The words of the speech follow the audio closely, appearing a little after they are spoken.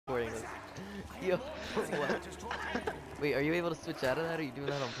Yo, what? Wait, are you able to switch out of that, or are you doing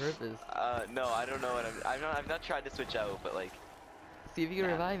that on purpose? No, I don't know what I've not tried to switch out, but like, See if you can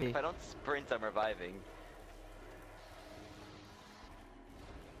yeah, revive me. if I don't sprint, I'm reviving.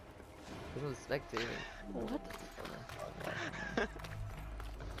 There's no spectating. What the?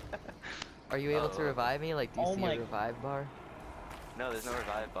 Are you able to revive me? Like, do you see a revive bar? No, there's no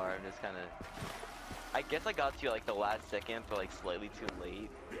revive bar. I'm just kind of. I guess I got to you like the last second, but like slightly too late.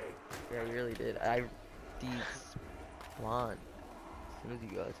 Yeah, you really did. I despawned as soon as you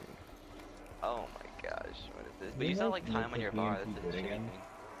got to me. Oh my gosh, what is this? But you saw like time on your bar. That's a shitty thing.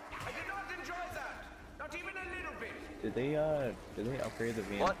 I did not enjoy that. Not even a little bit. Did they upgrade the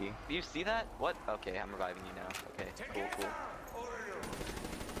VMP? What? Do you see that? What? Okay, I'm reviving you now. Okay, cool, cool.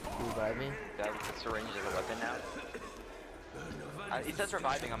 You revive me? Do I have the syringe as a weapon now? It says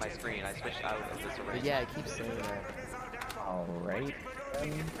reviving on my screen. I switched out of the syringe. But yeah, it keeps saying that. Alright,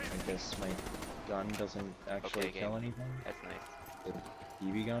 then. I guess my gun doesn't actually kill anything. That's nice. The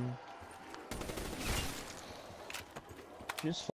BB gun. Just